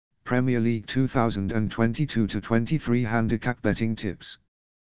Premier League 2022-23 handicap betting tips.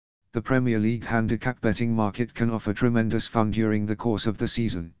 The Premier League handicap betting market can offer tremendous fun during the course of the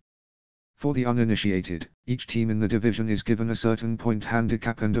season. For the uninitiated, each team in the division is given a certain point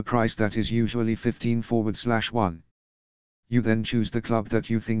handicap and a price that is usually 15/1. You then choose the club that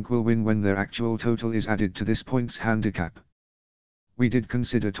you think will win when their actual total is added to this points handicap. We did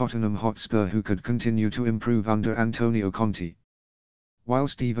consider Tottenham Hotspur, who could continue to improve under Antonio Conte, while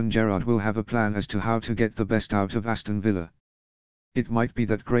Steven Gerrard will have a plan as to how to get the best out of Aston Villa. It might be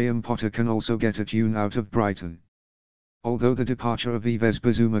that Graham Potter can also get a tune out of Brighton, although the departure of Yves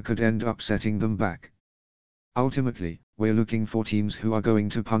Bissouma could end up setting them back. Ultimately, we're looking for teams who are going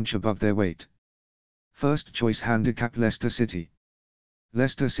to punch above their weight. First choice handicap: Leicester City.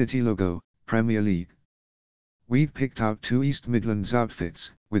 Leicester City logo, Premier League. We've picked out two East Midlands outfits,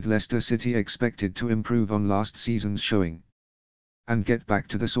 with Leicester City expected to improve on last season's showing and get back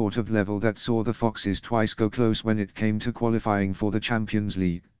to the sort of level that saw the Foxes twice go close when it came to qualifying for the Champions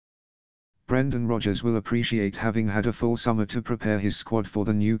League. Brendan Rodgers will appreciate having had a full summer to prepare his squad for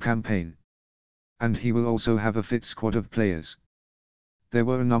the new campaign, and he will also have a fit squad of players. There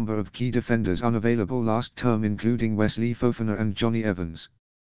were a number of key defenders unavailable last term, including Wesley Fofana and Johnny Evans,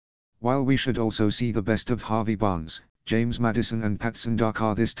 while we should also see the best of Harvey Barnes, James Maddison and Patson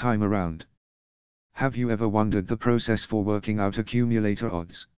Daka this time around. Have you ever wondered the process for working out accumulator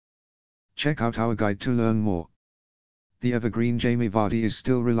odds? Check out our guide to learn more. The evergreen Jamie Vardy is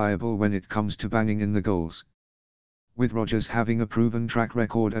still reliable when it comes to banging in the goals, with Rodgers having a proven track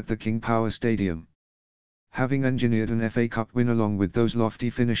record at the King Power Stadium, having engineered an FA Cup win along with those lofty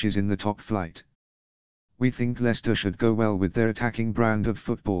finishes in the top flight. We think Leicester should go well with their attacking brand of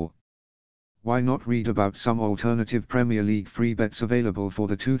football. Why not read about some alternative Premier League free bets available for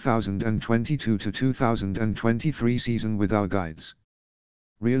the 2022-2023 season with our guides?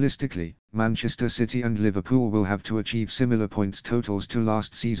 Realistically, Manchester City and Liverpool will have to achieve similar points totals to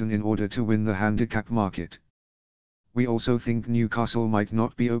last season in order to win the handicap market. We also think Newcastle might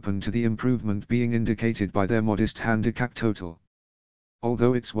not be open to the improvement being indicated by their modest handicap total,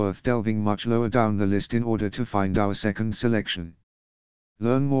 although it's worth delving much lower down the list in order to find our second selection.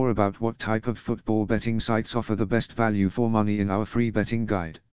 Learn more about what type of football betting sites offer the best value for money in our free betting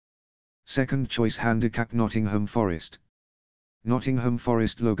guide. Second choice handicap: Nottingham Forest. Nottingham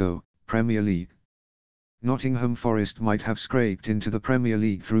Forest logo, Premier League. Nottingham Forest might have scraped into the Premier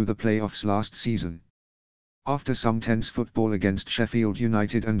League through the playoffs last season, after some tense football against Sheffield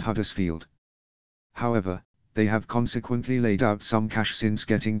United and Huddersfield. However, they have consequently laid out some cash since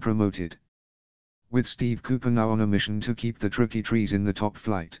getting promoted, with Steve Cooper now on a mission to keep the Truckee Trees in the top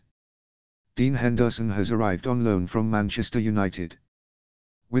flight. Dean Henderson has arrived on loan from Manchester United,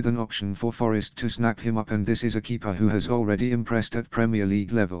 with an option for Forest to snap him up, and this is a keeper who has already impressed at Premier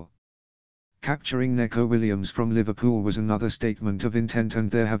League level. Capturing Neco Williams from Liverpool was another statement of intent, and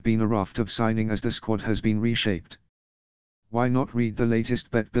there have been a raft of signing as the squad has been reshaped. Why not read the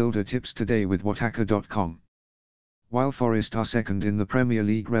latest bet builder tips today with whatacca.com? While Forest are second in the Premier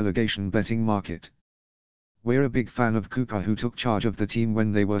League relegation betting market, we're a big fan of Cooper, who took charge of the team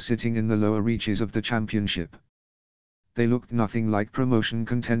when they were sitting in the lower reaches of the Championship. They looked nothing like promotion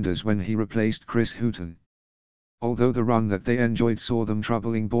contenders when he replaced Chris Hughton, although the run that they enjoyed saw them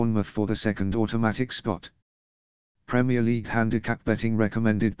troubling Bournemouth for the second automatic spot. Premier League handicap betting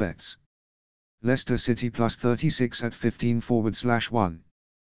recommended bets: Leicester City plus 36 at 15/1.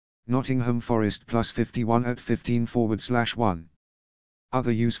 Nottingham Forest plus 51 at 15/1.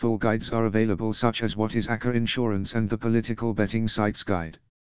 Other useful guides are available, such as What is Acca Insurance and the Political Betting Sites Guide.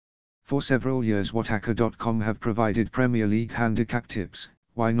 For several years whatacca.com have provided Premier League handicap tips.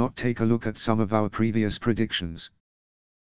 Why not take a look at some of our previous predictions?